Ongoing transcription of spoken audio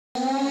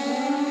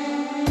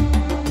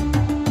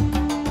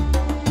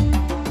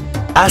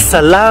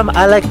Assalamu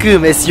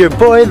alaikum, it's your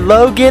boy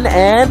Logan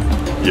and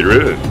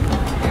Jeroen.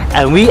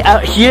 And we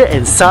out here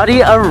in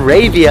Saudi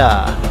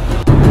Arabia.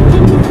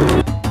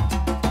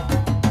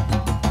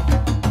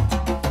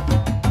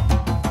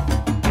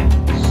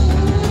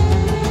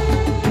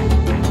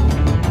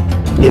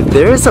 If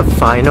there is a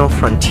final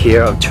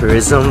frontier of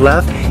tourism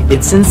left,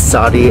 it's in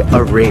Saudi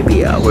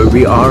Arabia, where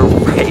we are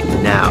right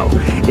now.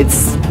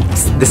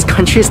 This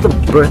country is the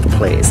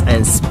birthplace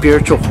and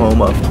spiritual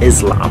home of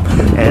Islam,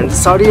 and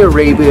Saudi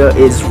Arabia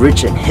is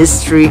rich in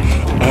history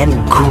and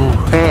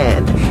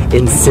grand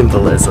in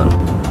symbolism.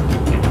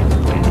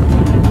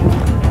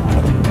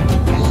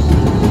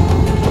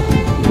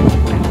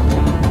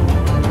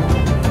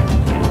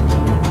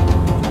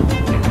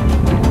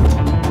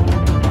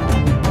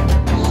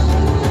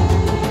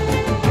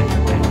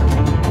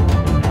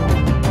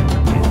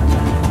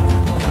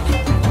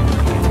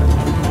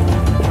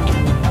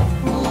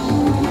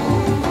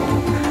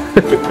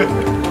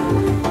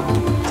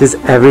 Just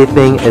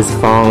everything is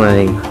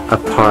falling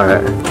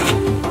apart.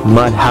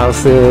 Mud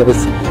houses,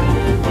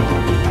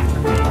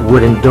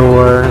 wooden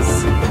doors.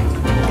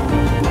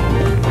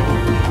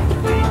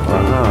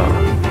 Wow.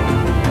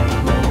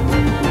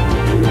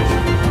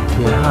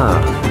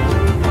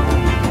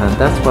 Yeah. And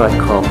that's what I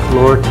call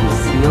floor to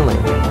ceiling.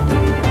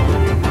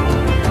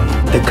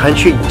 The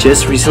country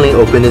just recently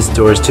opened its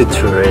doors to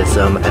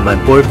tourism, and my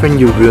boyfriend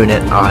Jeroen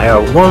and I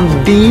are one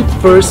of the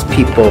first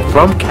people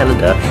from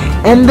Canada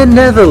and the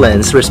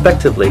Netherlands,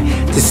 respectively,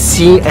 to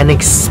see and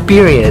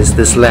experience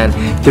this land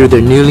through their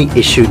newly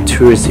issued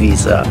tourist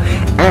visa.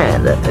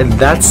 And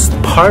that's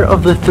part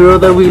of the thrill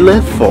that we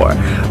live for.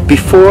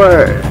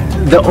 Before,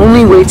 the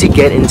only way to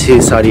get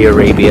into Saudi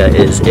Arabia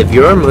is if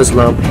you're a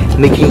Muslim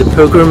making the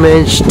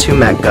pilgrimage to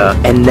Mecca,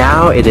 and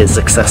now it is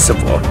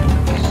accessible.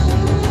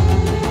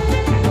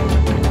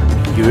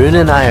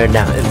 Jeroen and I are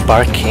now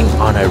embarking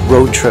on a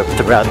road trip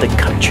throughout the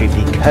country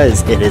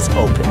because it is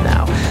open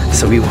now.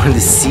 So we want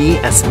to see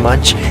as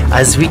much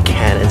as we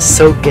can and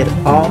soak it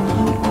all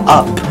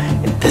up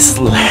in this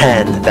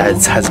land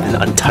that has been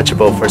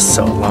untouchable for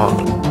so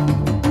long.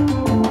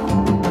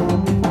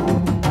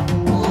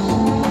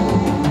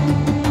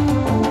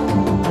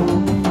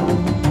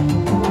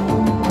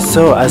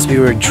 So as we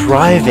were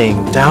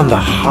driving down the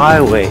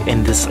highway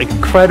in this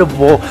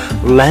incredible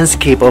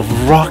landscape of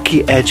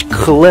rocky edge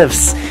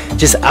cliffs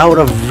just out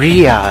of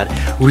Riyadh,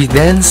 we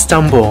then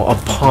stumble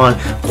upon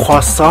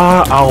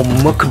Qasr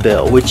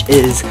al-Mukbil, which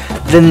is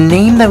the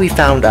name that we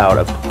found out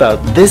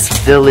about this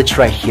village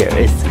right here.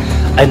 It's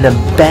an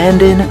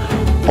abandoned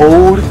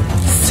old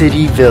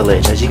city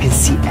village. As you can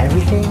see,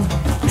 everything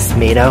is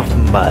made out of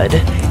mud.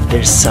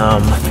 There's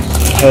some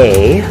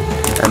hay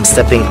I'm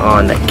stepping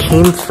on that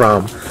came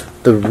from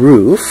the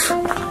roof,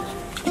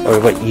 or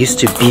what used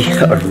to be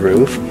a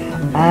roof,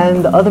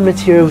 and the other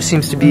material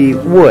seems to be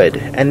wood,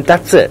 and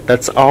that's it.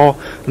 That's all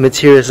the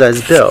materials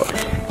that's built.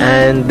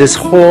 And this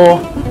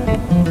whole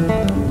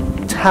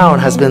town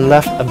has been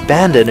left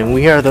abandoned, and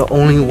we are the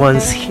only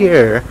ones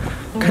here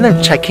kind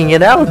of checking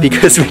it out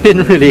because we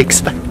didn't really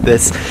expect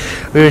this.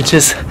 We were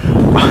just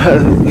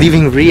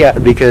leaving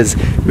Riyadh because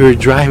we were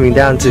driving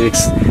down to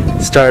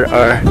start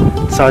our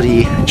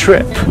Saudi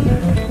trip.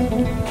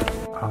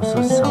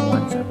 Also,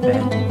 someone's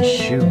abandoned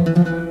shoe.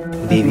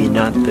 Maybe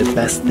not the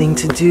best thing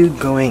to do,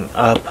 going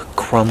up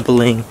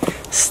crumbling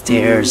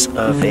stairs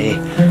of a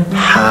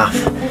half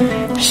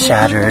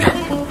shattered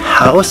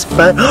house,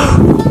 but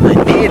I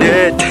made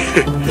it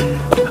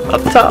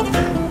up top.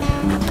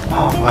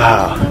 Oh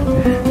wow.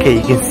 Okay,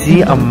 you can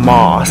see a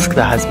mosque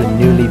that has been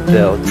newly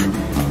built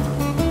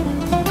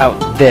out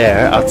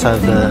there outside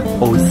of the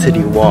old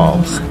city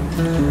walls.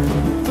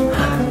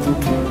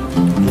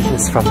 This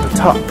is from the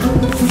top.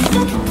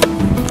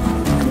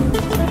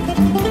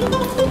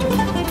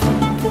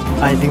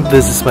 I think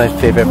this is my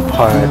favorite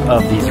part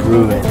of these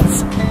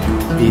ruins.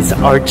 These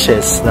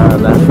arches that are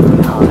left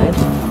behind.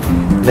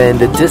 Then in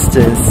the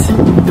distance,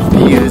 the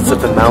views of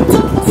the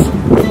mountains.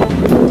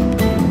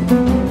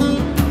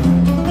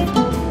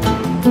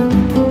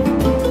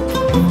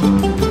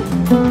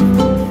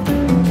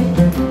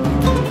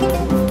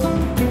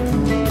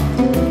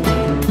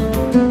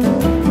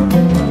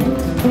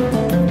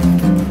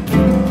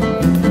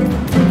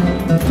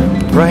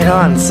 Right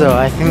on, so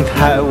I think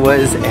that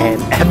was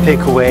an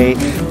epic way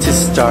to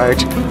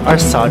start our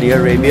Saudi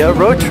Arabia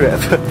road trip.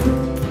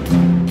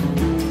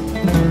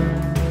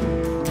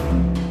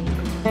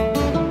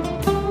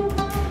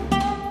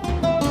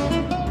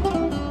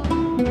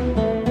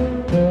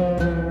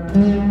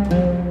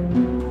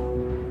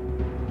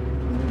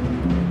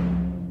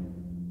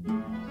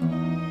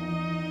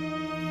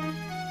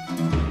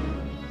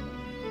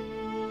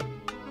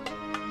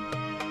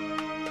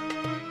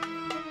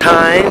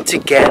 Time to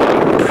get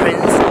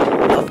Prince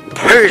of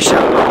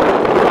Persia.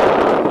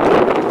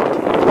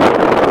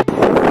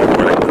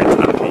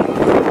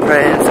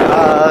 Prince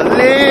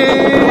Ali.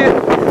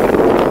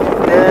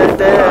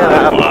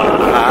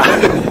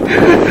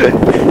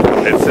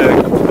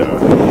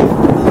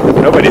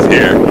 Nobody's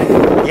here.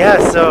 Yeah,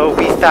 so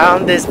we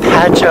found this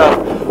patch of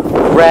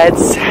red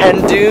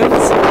sand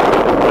dunes,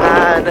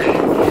 and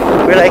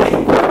we're like,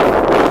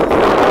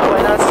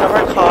 why not stop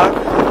our car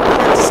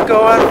and just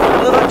go on a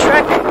little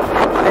trek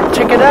and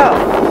check it out.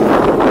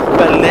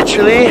 But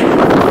literally,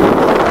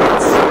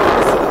 it's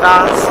this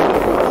vast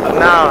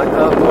amount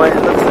of what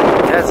it looks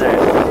like a desert.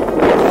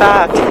 In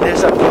fact,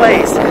 there's a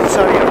place in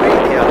Saudi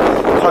Arabia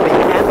called the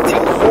Empty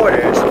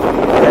Quarters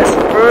that's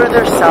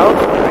further south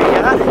of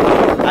Riyadh,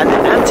 and the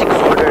Empty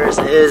Quarters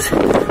is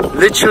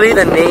literally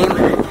the name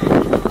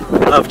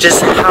of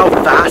just how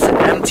vast and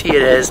empty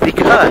it is,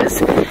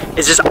 because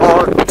it's just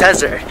all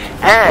desert,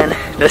 and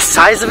the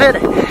size of it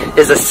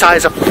is the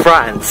size of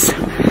France,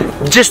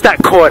 just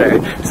that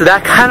quarter. So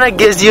that kind of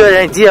gives you an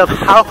idea of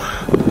how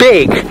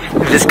big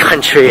this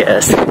country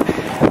is. And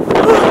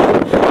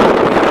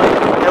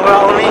we're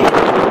only in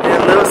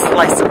a little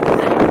slice of it.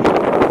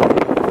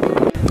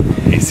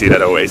 You see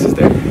that oasis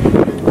there?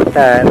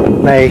 That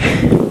like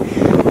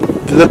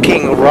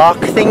looking rock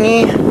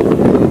thingy.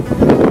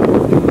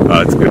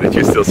 Oh, it's good that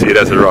you still see it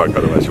as a rock,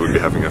 otherwise you would be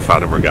having a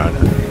Fata Morgana.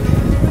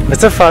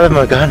 What's a Fata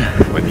Morgana?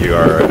 When you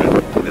are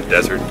in the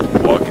desert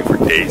walking for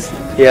days.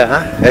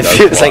 Yeah, it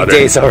feels like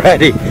days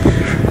already.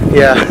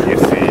 Yeah. And you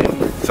see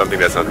something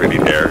that's not really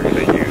there, and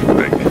then you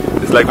like,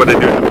 it's like what they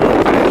do in the book.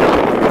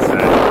 It's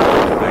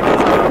like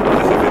it's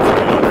as if it's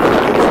water.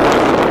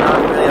 Not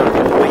really an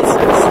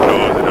oasis.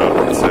 No,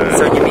 it's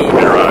So you mean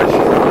mirage.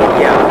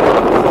 Yeah.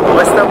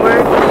 What's the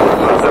word?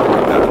 Fata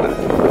Morgana.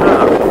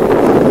 Oh.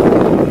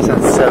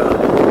 Sounds so.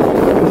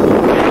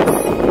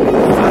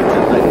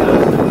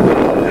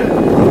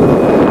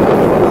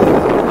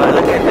 Oh,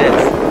 look at this.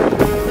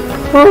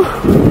 Whew.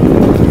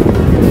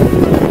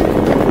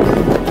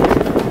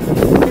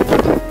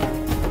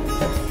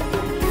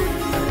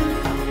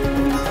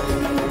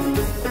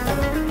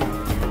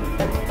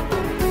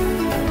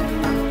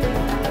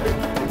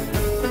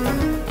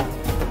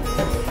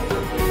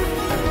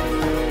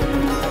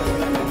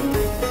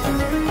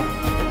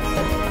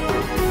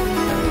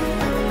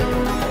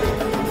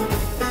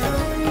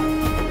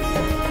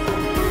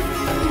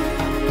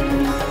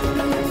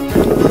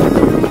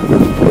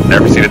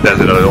 Never seen a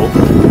desert at all.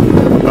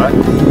 But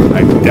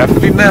I've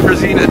definitely never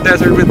seen a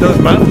desert with those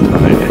mountains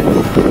behind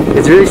it.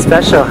 It's really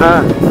special,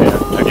 huh?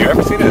 Yeah. Have you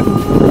ever seen it?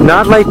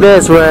 Not like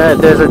this, where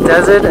there's a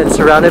desert and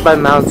surrounded by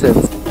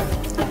mountains.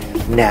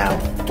 Now,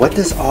 what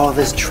does all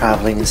this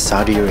traveling in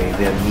Saudi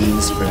Arabia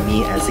means for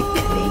me as a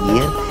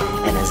Canadian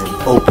and as an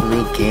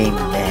openly gay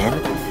man?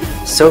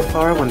 So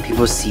far, when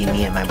people see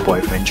me and my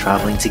boyfriend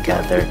traveling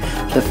together,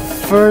 the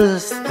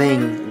first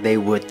thing they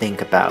would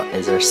think about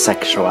is our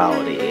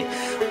sexuality,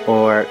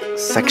 or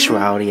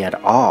sexuality at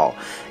all.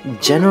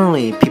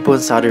 Generally, people in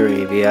Saudi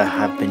Arabia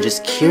have been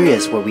just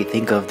curious what we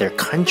think of their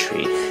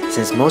country,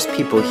 since most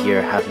people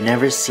here have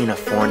never seen a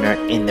foreigner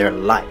in their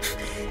life.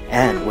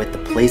 And with the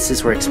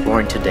places we're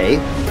exploring today,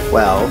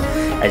 well,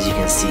 as you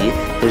can see,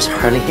 there's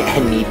hardly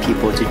any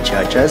people to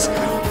judge us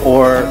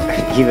or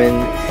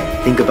even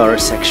think about our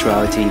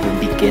sexuality to even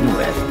begin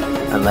with,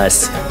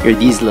 unless you're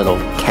these little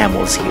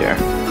camels here.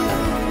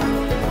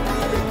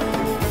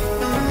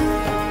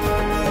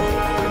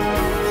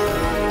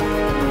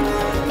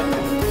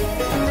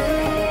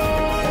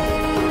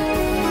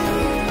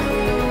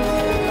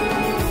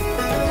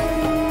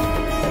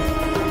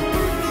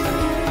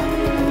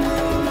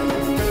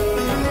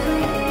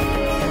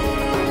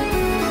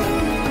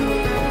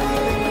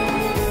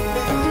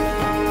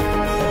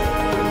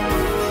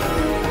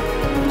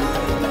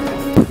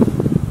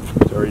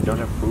 Sorry, you don't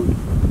have food?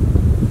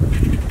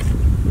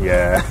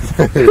 Yeah,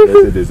 that's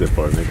a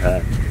disappointment,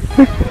 huh?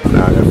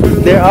 No, no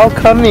food. They're all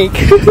coming.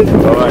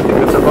 Oh, I think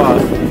that's a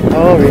boss.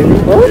 Oh, really?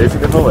 Oh,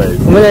 Chasing them away.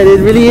 oh my god, it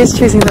really is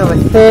chasing them.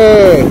 Like,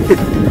 hey!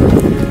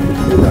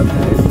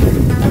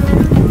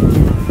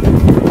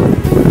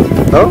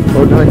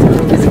 Oh no, it's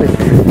coming this way.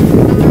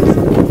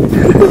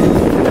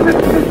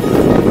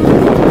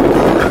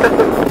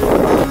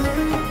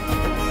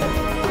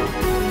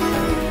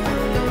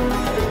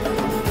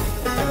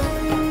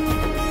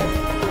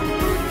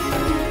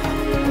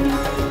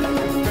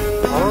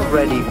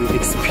 Already we've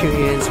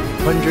experienced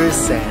wondrous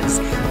sands,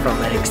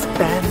 from an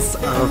expanse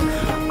of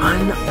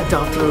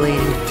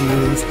unadulterated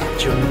dunes,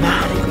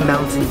 dramatic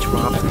mountain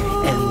drops,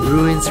 and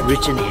ruins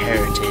rich in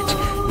heritage.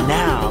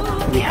 Now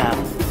we have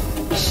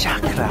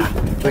Shakra,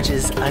 which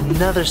is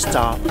another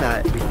stop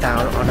that we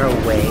found on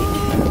our way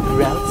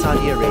throughout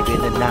Saudi Arabia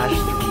in the Najd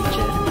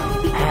region.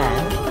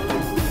 And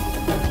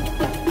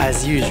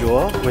as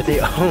usual, we're the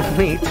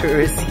only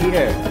tourists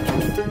here.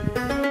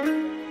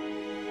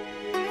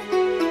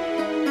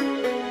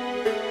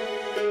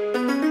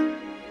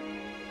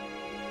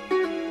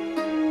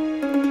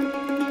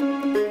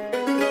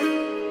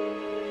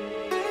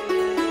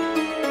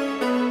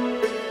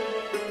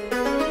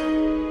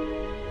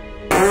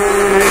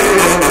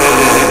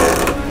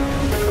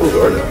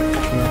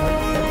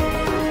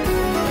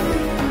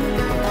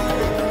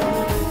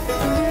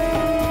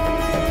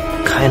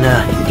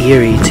 Kinda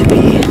eerie to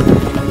be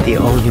the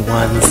only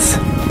ones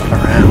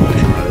around.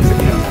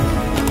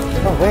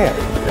 Oh, where?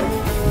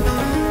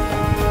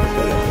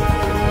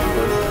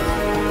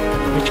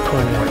 Which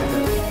corner?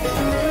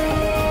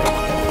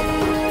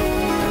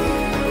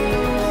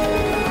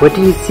 What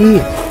do you see?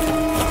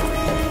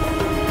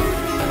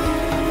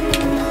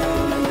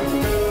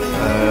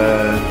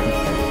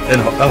 In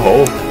a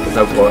hole. It's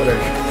not water.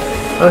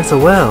 Oh, it's a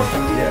well.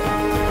 Yeah.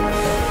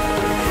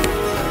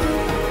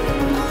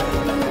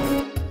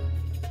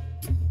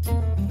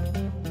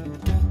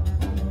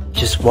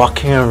 Just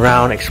walking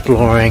around,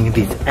 exploring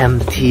these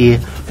empty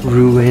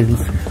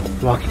ruins,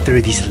 walking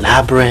through these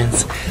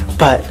labyrinths,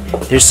 but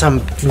there's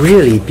some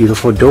really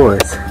beautiful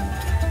doors.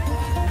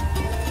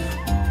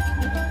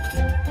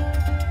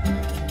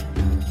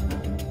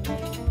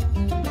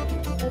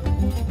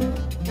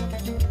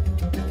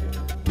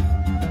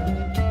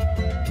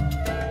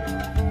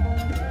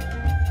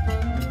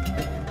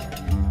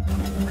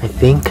 I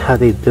think how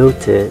they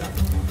built it,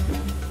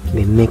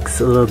 they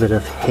mix a little bit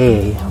of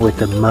hay with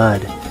the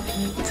mud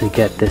to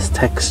get this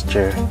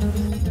texture.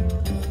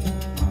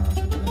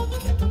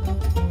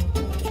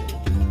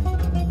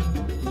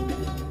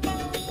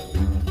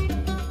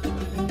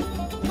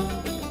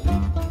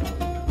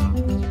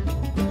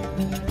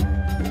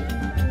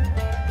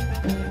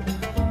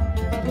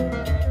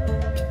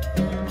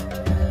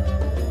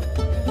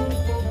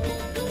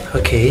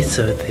 Okay,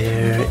 so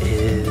there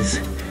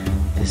is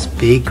this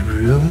big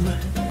room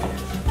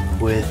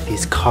with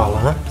these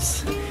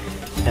columns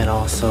and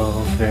also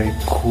very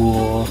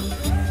cool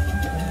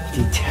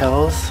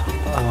details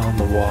on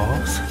the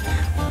walls.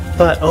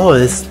 But oh,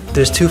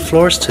 there's 2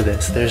 floors to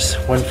this. There's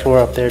 1 floor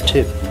up there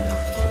too.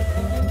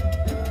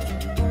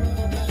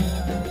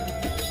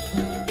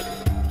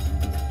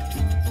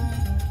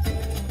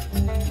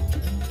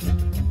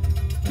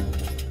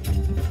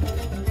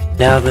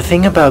 Now the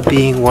thing about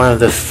being one of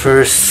the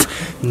first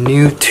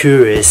new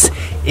tourists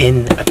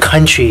in a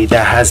country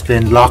that has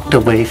been locked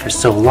away for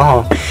so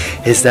long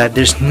is that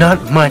there's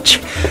not much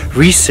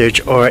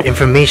research or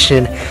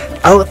information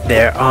out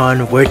there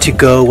on where to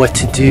go, what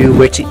to do,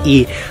 where to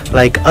eat,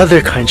 like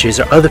other countries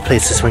or other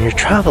places when you're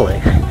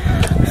traveling.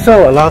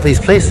 So a lot of these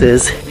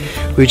places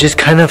we just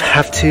kind of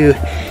have to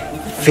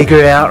figure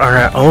it out on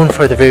our own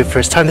for the very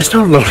first time. There's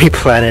no Lonely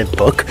Planet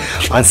book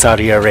on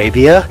Saudi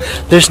Arabia.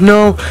 There's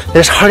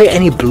hardly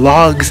any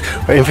blogs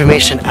or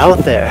information out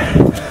there.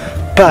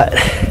 But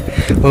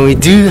when we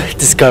do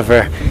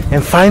discover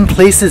and find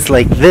places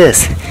like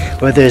this,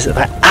 whether it's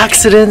by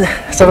accident,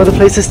 some of the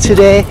places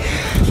today,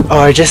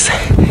 or just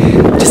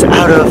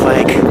out of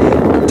like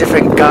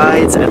different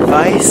guides'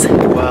 advice,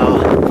 well,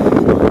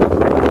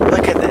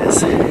 look at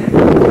this.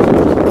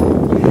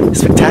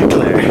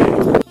 Spectacular.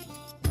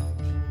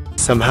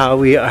 Somehow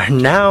we are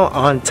now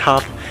on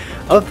top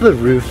of the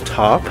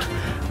rooftop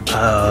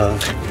of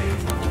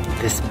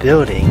this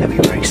building that we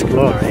were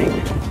exploring.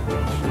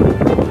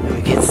 And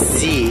we can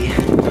see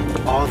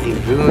all the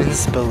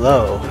ruins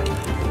below.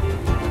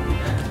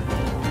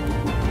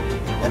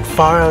 And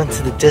far out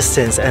into the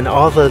distance, and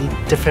all the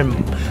different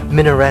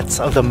minarets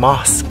of the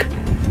mosque.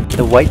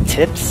 The white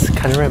tips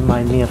kind of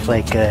remind me of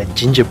like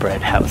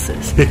gingerbread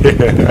houses.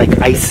 Like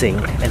icing,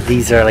 and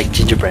these are like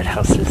gingerbread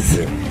houses.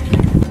 Yeah.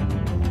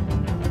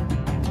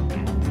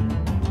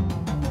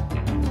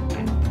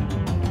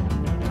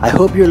 I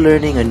hope you're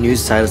learning a new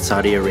side of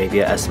Saudi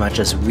Arabia as much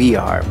as we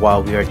are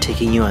while we are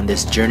taking you on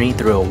this journey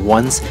through a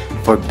once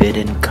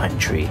forbidden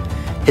country.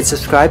 Hit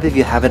subscribe if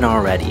you haven't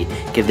already,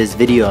 give this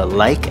video a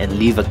like and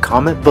leave a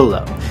comment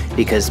below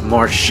because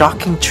more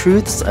shocking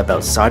truths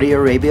about Saudi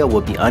Arabia will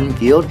be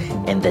unveiled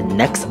in the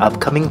next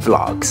upcoming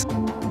vlogs.